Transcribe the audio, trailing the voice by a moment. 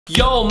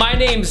Yo, my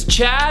name's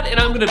Chad, and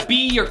I'm gonna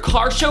be your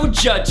car show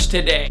judge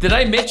today. Did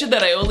I mention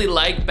that I only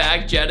like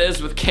back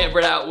Jettas with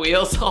cambered out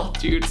wheels? Oh,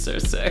 dude, so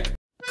sick.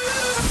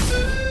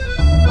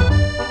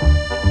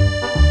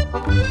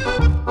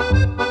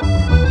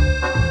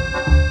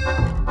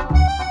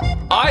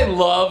 I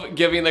love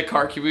giving the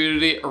car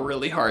community a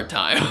really hard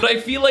time. But I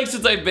feel like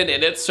since I've been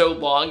in it so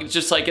long, it's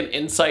just like an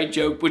inside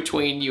joke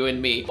between you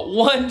and me.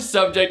 One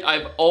subject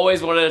I've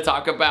always wanted to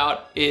talk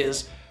about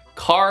is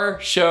car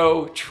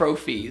show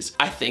trophies.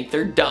 I think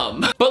they're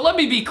dumb. But let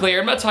me be clear,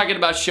 I'm not talking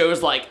about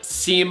shows like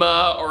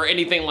SEMA or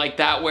anything like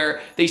that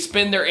where they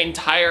spend their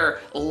entire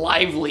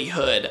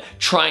livelihood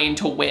trying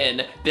to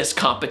win this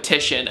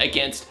competition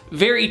against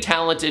very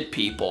talented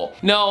people.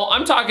 No,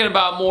 I'm talking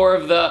about more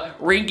of the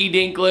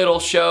rinky-dink little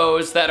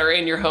shows that are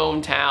in your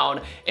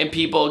hometown and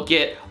people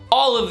get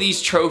all of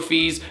these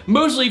trophies,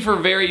 mostly for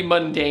very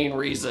mundane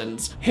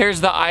reasons.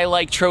 Here's the I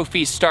Like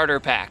Trophies starter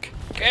pack.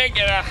 Okay,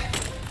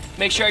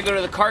 make sure I go to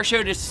the car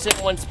show just to sit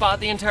in one spot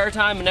the entire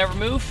time and never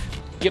move.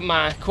 Get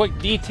my quick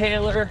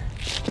detailer,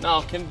 and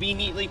I'll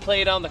conveniently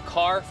play it on the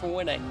car for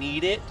when I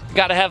need it.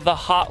 Gotta have the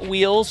Hot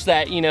Wheels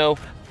that, you know,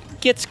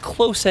 gets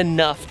close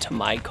enough to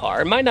my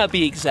car. It might not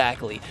be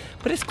exactly,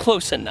 but it's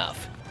close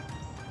enough.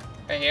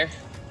 Right here.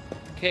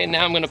 Okay,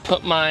 now I'm gonna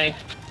put my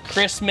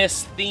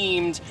Christmas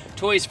themed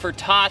Toys for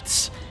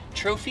Tots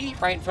trophy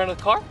right in front of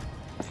the car.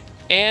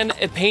 And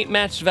a paint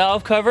matched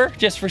valve cover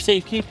just for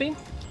safekeeping.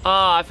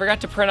 I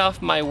forgot to print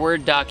off my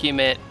Word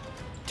document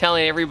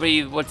telling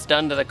everybody what's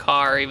done to the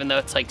car, even though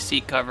it's like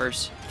seat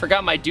covers.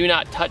 Forgot my do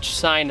not touch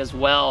sign as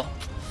well.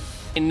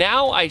 And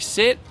now I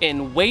sit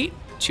and wait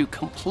to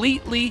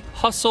completely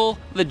hustle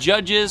the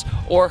judges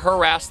or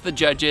harass the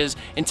judges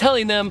and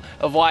telling them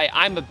of why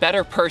I'm a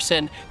better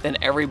person than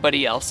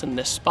everybody else in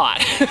this spot.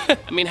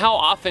 I mean, how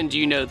often do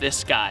you know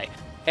this guy?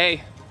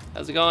 Hey,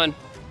 how's it going?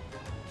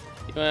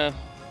 You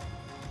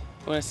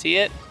wanna see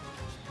it?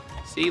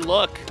 See,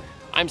 look.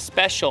 I'm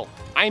special.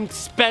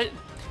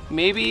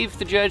 Maybe if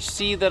the judge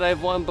see that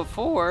I've won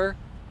before,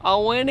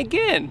 I'll win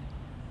again.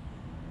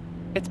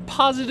 It's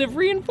positive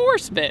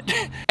reinforcement.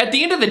 At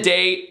the end of the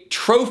day,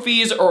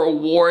 trophies or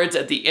awards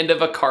at the end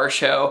of a car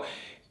show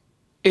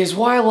is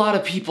why a lot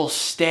of people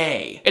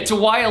stay. It's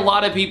why a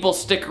lot of people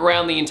stick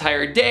around the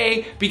entire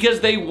day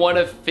because they want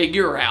to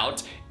figure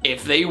out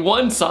if they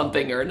won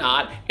something or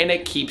not, and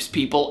it keeps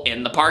people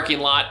in the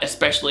parking lot,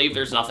 especially if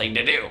there's nothing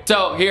to do.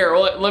 So here,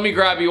 let me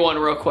grab you one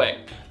real quick.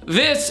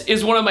 This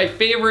is one of my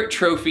favorite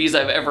trophies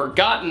I've ever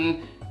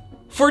gotten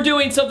for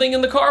doing something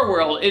in the car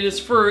world. It is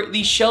for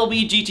the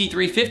Shelby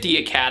GT350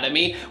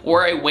 Academy,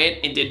 where I went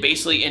and did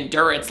basically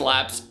endurance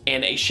laps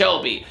in a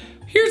Shelby.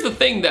 Here's the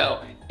thing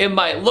though, it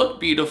might look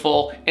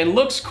beautiful and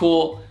looks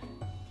cool,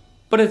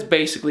 but it's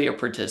basically a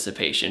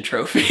participation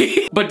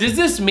trophy. But does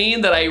this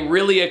mean that I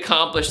really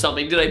accomplished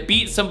something? Did I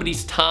beat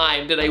somebody's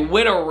time? Did I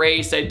win a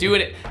race? Did I do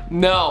it?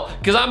 No,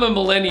 because I'm a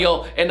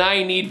millennial and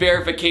I need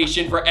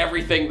verification for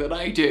everything that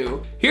I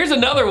do. Here's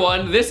another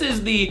one. This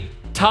is the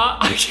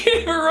top, I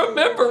can't even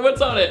remember what's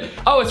on it.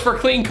 Oh, it's for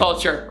clean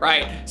culture,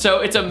 right?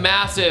 So it's a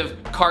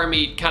massive car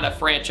meet kind of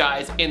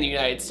franchise in the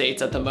United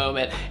States at the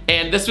moment.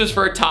 And this was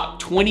for a top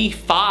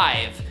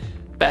 25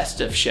 best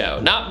of show,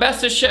 not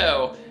best of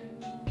show,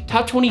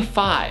 top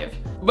 25.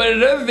 But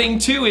another thing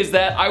too is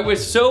that I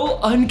was so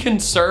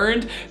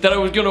unconcerned that I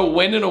was gonna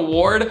win an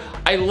award,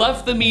 I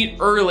left the meet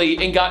early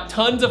and got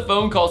tons of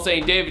phone calls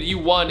saying, David, you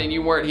won and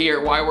you weren't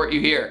here. Why weren't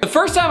you here? The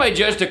first time I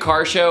judged a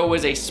car show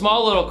was a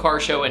small little car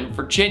show in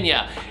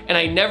Virginia, and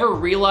I never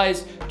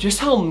realized just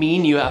how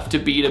mean you have to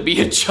be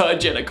a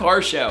judge at a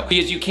car show,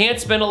 because you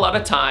can't spend a lot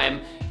of time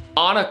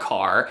on a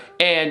car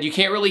and you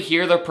can't really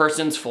hear the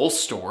person's full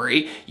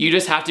story. You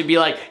just have to be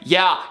like,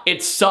 yeah,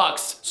 it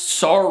sucks,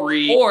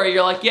 sorry. Or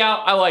you're like, yeah,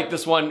 I like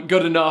this one,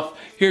 good enough,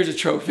 here's a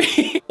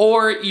trophy.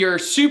 Or you're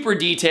super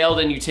detailed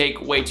and you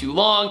take way too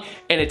long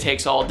and it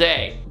takes all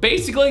day.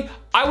 Basically,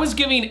 I was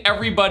giving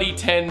everybody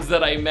 10s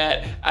that I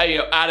met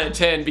out of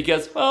 10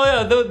 because, oh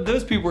yeah,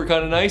 those people were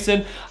kind of nice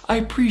and I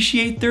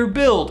appreciate their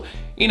build.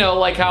 You know,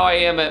 like how I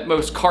am at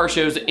most car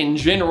shows in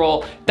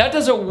general, that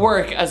doesn't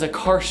work as a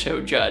car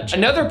show judge.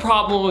 Another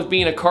problem with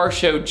being a car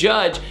show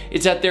judge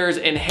is that there's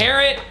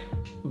inherent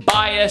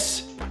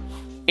bias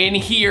in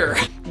here.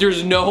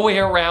 There's no way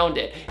around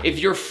it. If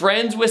you're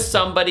friends with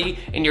somebody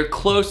and you're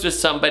close with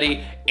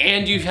somebody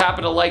and you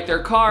happen to like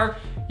their car,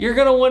 you're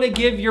gonna wanna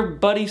give your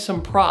buddy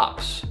some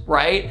props,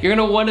 right? You're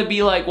gonna wanna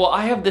be like, well,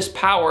 I have this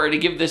power to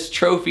give this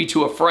trophy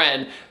to a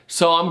friend,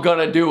 so I'm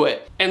gonna do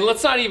it. And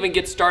let's not even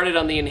get started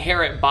on the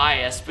inherent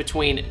bias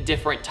between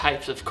different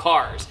types of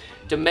cars.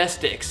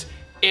 Domestics,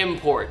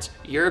 imports,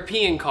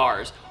 European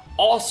cars,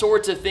 all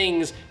sorts of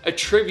things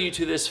attribute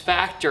to this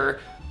factor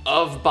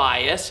of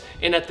bias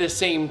and at the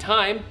same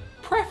time,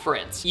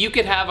 preference. You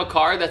could have a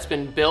car that's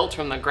been built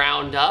from the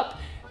ground up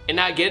and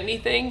not get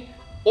anything,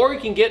 or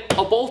you can get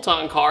a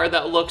bolt-on car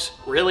that looks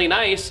really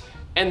nice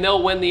and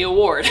they'll win the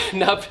award.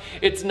 Now,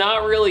 it's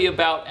not really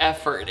about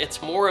effort.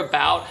 It's more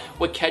about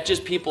what catches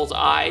people's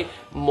eye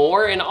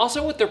more and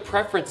also what their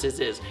preferences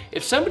is.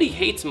 If somebody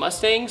hates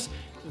Mustangs,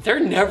 they're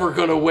never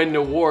gonna win an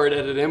award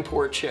at an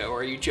import show.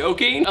 Are you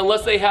joking?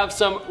 Unless they have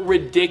some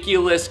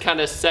ridiculous kind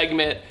of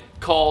segment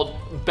called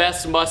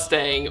Best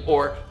Mustang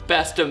or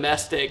Best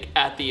Domestic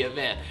at the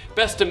event.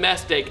 Best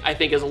Domestic, I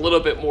think, is a little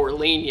bit more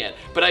lenient,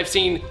 but I've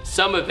seen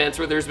some events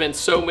where there's been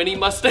so many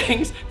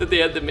Mustangs that they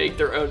had to make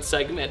their own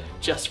segment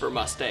just for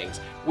Mustangs,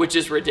 which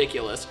is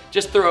ridiculous.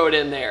 Just throw it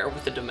in there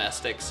with the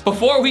domestics.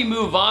 Before we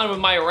move on with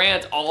my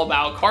rant all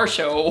about car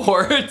show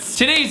awards,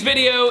 today's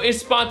video is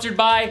sponsored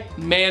by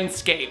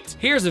Manscaped.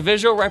 Here's a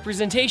visual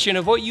representation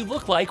of what you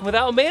look like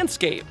without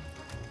Manscaped.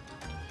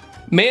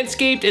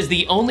 Manscaped is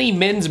the only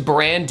men's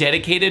brand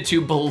dedicated to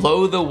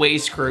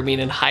below-the-waist grooming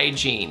and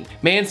hygiene.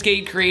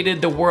 Manscaped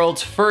created the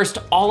world's first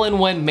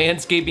all-in-one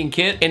manscaping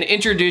kit and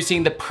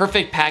introducing the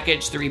Perfect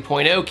Package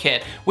 3.0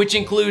 kit, which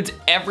includes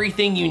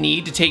everything you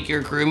need to take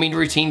your grooming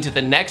routine to the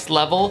next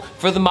level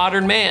for the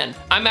modern man.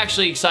 I'm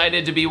actually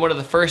excited to be one of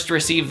the first to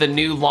receive the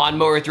new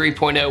Lawnmower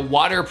 3.0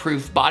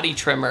 waterproof body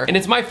trimmer, and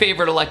it's my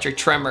favorite electric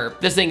trimmer.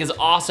 This thing is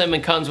awesome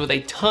and comes with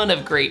a ton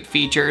of great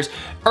features,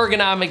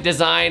 ergonomic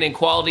design and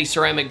quality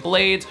ceramic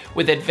blades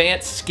with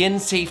advanced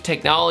skin-safe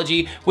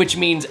technology, which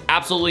means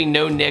absolutely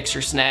no nicks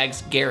or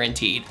snags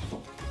guaranteed.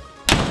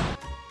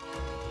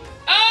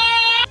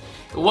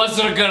 It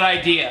wasn't a good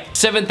idea.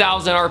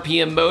 7,000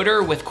 RPM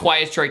motor with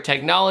quiet strike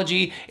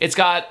technology. It's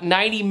got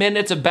 90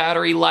 minutes of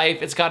battery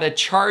life. It's got a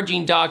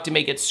charging dock to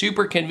make it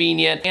super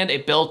convenient and a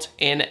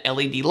built-in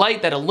LED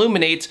light that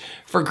illuminates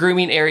for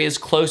grooming areas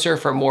closer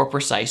for more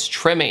precise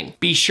trimming.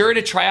 Be sure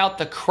to try out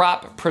the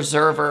Crop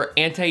Preserver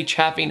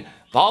anti-chaffing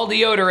ball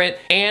deodorant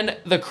and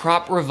the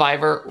Crop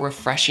Reviver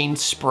refreshing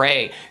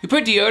spray. You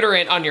put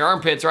deodorant on your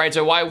armpits, right?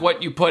 So why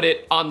wouldn't you put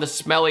it on the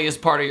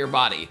smelliest part of your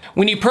body?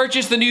 When you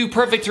purchase the new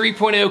Perfect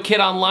 3.0 kit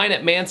online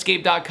at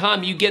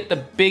manscaped.com, you get the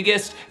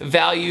biggest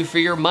value for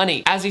your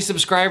money. As a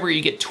subscriber,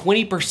 you get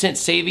 20%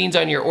 savings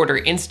on your order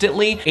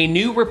instantly, a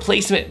new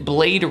replacement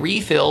blade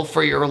refill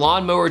for your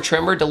lawnmower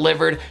trimmer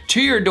delivered to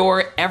your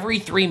door every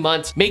 3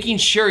 months, making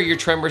sure your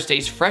trimmer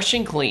stays fresh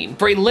and clean.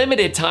 For a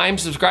limited time,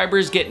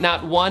 subscribers get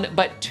not one,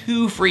 but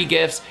 2 free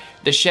gifts: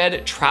 the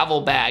Shed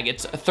travel bag,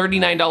 it's a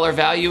 $39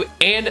 value,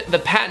 and the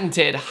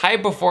patented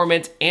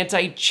high-performance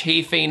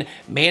anti-chafing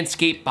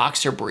Manscaped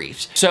boxer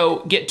briefs.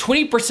 So get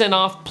 20%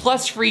 off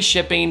plus free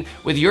shipping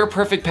with your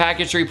Perfect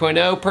Package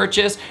 3.0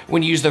 purchase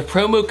when you use the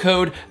promo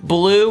code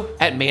BLUE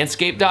at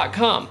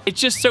manscaped.com.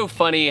 It's just so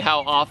funny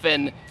how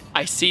often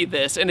I see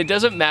this, and it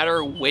doesn't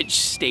matter which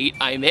state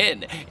I'm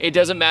in. It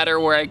doesn't matter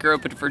where I grew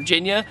up in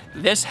Virginia,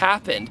 this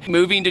happened.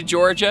 Moving to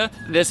Georgia,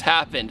 this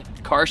happened.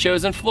 Car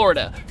shows in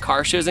Florida,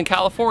 car shows in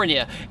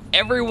California.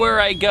 Everywhere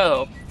I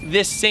go,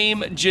 this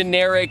same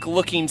generic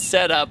looking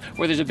setup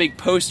where there's a big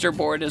poster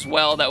board as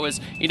well that was,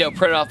 you know,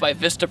 printed off by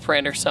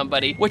Vistaprint or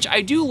somebody, which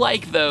I do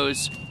like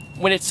those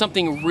when it's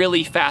something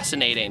really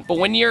fascinating. But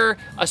when you're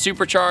a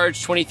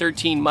supercharged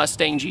 2013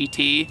 Mustang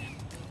GT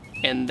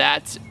and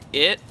that's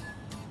it,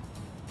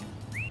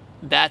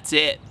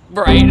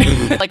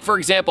 right? Like, for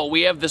example,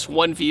 we have this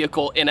one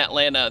vehicle in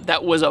Atlanta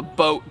that was a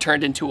boat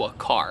turned into a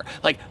car.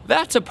 Like,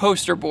 that's a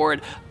poster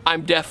board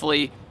I'm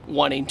definitely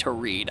wanting to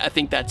read. I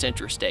think that's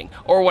interesting.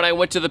 Or when I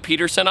went to the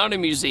Peterson Auto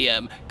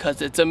Museum,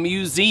 because it's a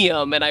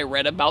museum, and I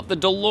read about the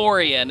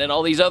DeLorean and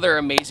all these other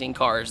amazing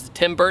cars, the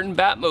Tim Burton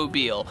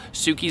Batmobile,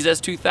 Suzuki's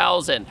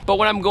S2000. But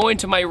when I'm going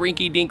to my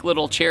rinky-dink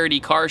little charity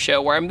car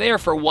show where I'm there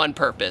for one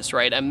purpose,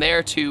 right? I'm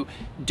there to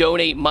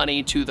donate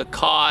money to the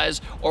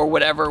cause or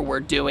whatever we're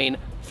doing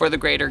for the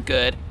greater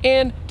good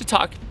and to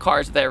talk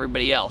cars with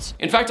everybody else.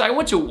 In fact, I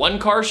went to one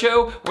car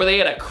show where they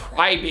had a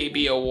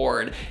Crybaby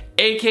Award,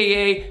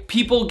 AKA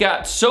people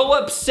got so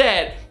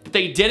upset that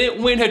they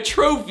didn't win a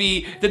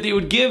trophy that they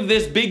would give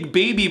this big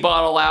baby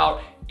bottle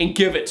out and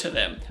give it to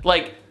them.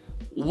 Like,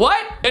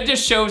 what? It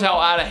just shows how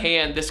out of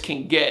hand this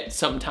can get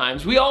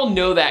sometimes. We all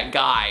know that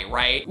guy,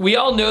 right? We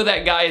all know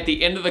that guy at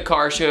the end of the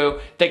car show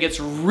that gets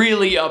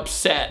really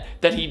upset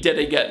that he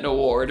didn't get an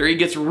award, or he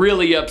gets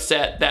really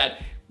upset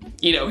that,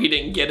 you know, he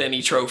didn't get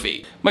any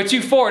trophy. My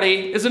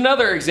 240 is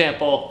another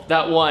example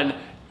that won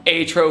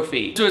a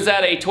trophy. So it was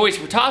at a Toys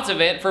for Tots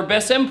event for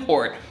Best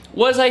Import.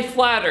 Was I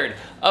flattered?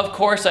 Of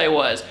course I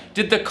was.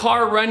 Did the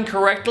car run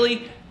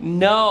correctly?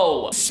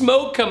 No.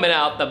 Smoke coming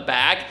out the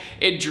back.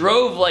 It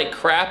drove like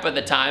crap at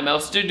the time. I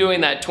was still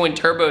doing that twin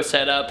turbo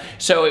setup,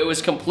 so it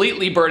was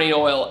completely burning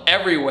oil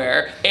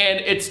everywhere, and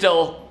it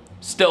still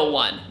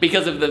won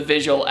because of the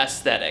visual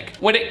aesthetic.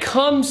 When it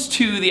comes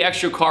to the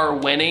extra car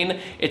winning,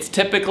 it's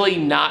typically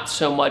not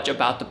so much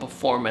about the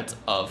performance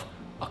of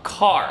a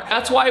car.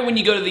 That's why when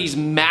you go to these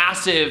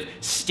massive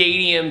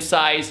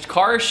stadium-sized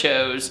car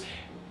shows,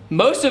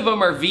 most of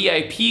them are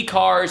VIP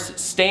cars,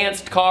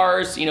 stanced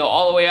cars, you know,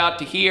 all the way out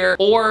to here,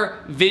 or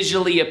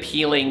visually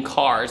appealing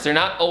cars. They're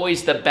not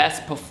always the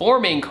best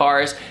performing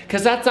cars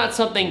because that's not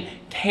something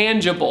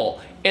tangible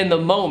in the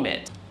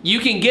moment. You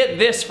can get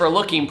this for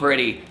looking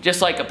pretty,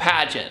 just like a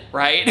pageant,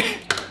 right?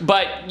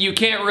 But you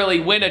can't really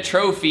win a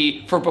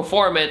trophy for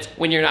performance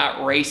when you're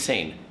not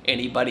racing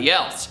anybody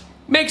else.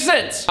 Makes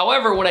sense.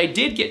 However, when I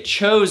did get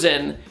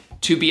chosen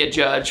to be a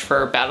judge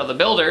for Battle of the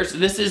Builders,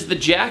 this is the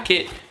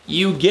jacket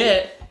you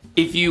get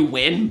if you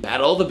win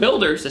Battle of the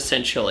Builders,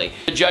 essentially.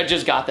 The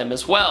judges got them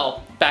as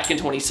well back in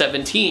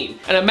 2017.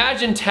 And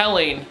imagine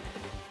telling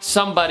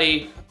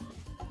somebody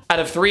out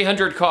of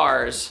 300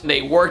 cars,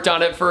 they worked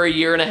on it for a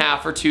year and a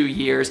half or 2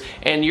 years,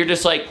 and you're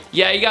just like,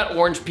 yeah, you got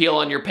orange peel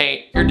on your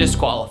paint, you're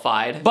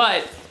disqualified.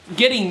 But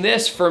getting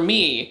this for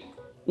me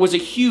was a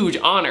huge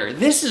honor.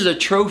 This is a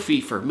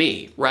trophy for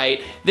me,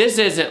 right? This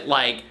isn't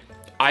like,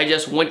 I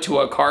just went to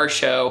a car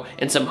show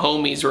and some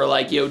homies were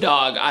like, yo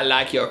dog, I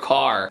like your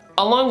car.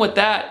 Along with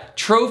that,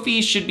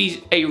 trophies should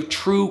be a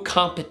true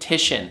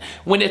competition.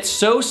 When it's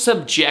so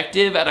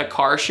subjective at a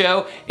car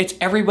show, it's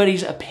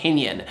everybody's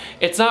opinion.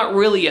 It's not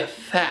really a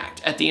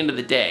fact at the end of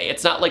the day.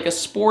 It's not like a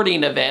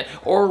sporting event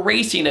or a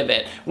racing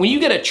event. When you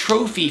get a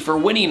trophy for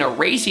winning a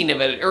racing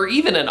event or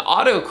even an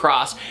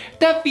autocross,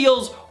 that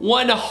feels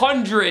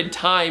 100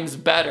 times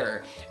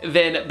better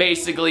than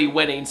basically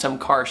winning some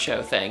car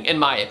show thing, in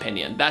my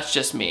opinion. That's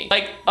just me.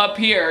 Like up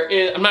here,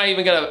 I'm not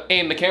even gonna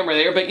aim the camera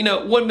there, but you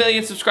know, 1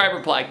 million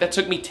subscriber plaque, that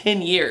took me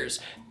 10 years.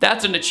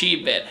 That's an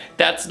achievement.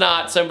 That's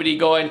not somebody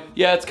going,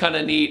 yeah, it's kind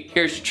of neat,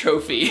 here's your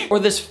trophy. Or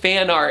this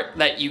fan art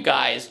that you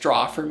guys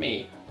draw for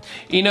me.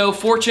 You know,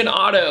 Fortune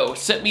Auto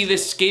sent me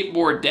this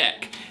skateboard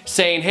deck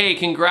saying, hey,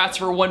 congrats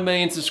for 1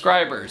 million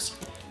subscribers.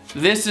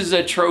 This is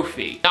a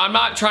trophy. Now, I'm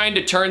not trying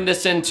to turn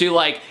this into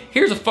like,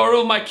 here's a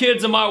photo of my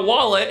kids in my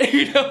wallet,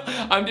 you know?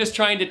 I'm just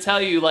trying to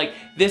tell you, like,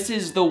 this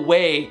is the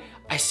way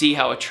I see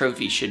how a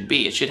trophy should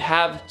be. It should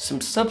have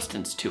some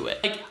substance to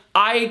it. Like,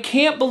 I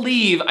can't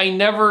believe I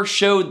never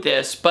showed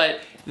this,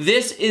 but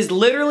this is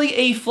literally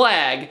a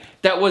flag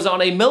that was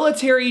on a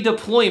military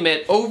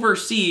deployment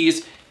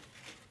overseas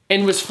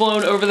and was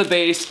flown over the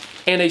base,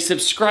 and a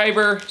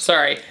subscriber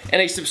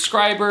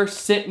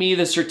sent me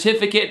the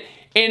certificate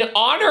in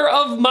honor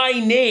of my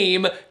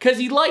name because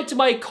he liked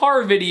my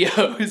car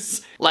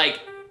videos. Like,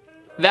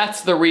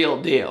 that's the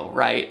real deal,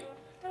 right?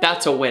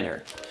 That's a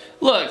winner.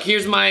 Look,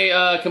 here's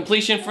my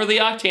completion for the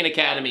Octane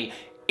Academy.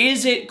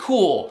 Is it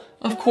cool?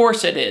 Of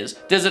course it is.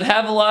 Does it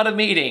have a lot of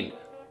meaning?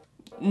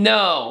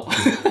 No.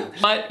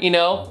 But, you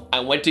know,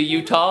 I went to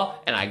Utah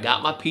and I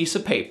got my piece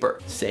of paper.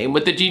 Same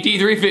with the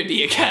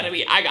GT350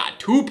 Academy. I got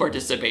 2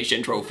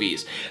 participation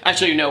trophies.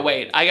 Actually, no,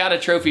 wait. I got a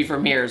trophy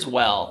from here as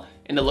well.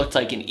 And it looked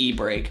like an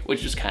e-brake,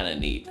 which was kind of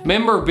neat.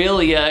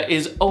 Memorabilia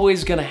is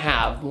always gonna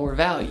have more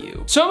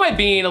value. So am I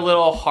being a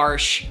little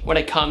harsh when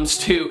it comes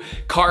to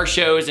car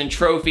shows and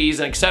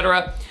trophies and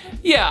etc.?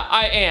 Yeah,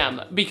 I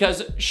am,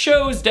 because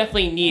shows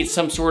definitely need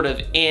some sort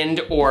of end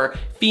or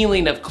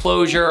feeling of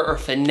closure or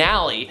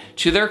finale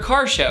to their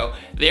car show.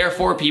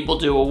 Therefore, people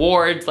do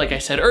awards, like I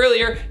said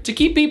earlier, to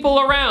keep people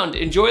around,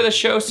 enjoy the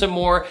show some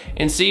more,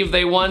 and see if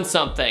they won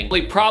something.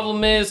 The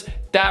problem is,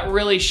 that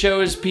really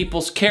shows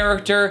people's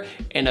character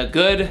in a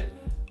good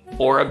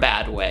or a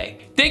bad way.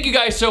 Thank you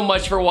guys so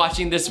much for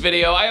watching this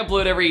video. I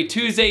upload every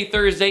Tuesday,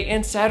 Thursday,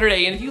 and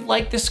Saturday, and if you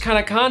like this kind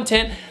of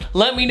content,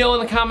 let me know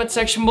in the comment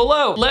section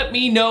below. Let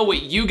me know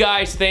what you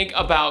guys think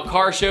about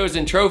car shows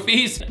and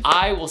trophies.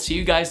 I will see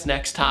you guys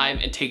next time,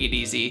 and take it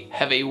easy.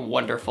 Have a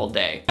wonderful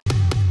day.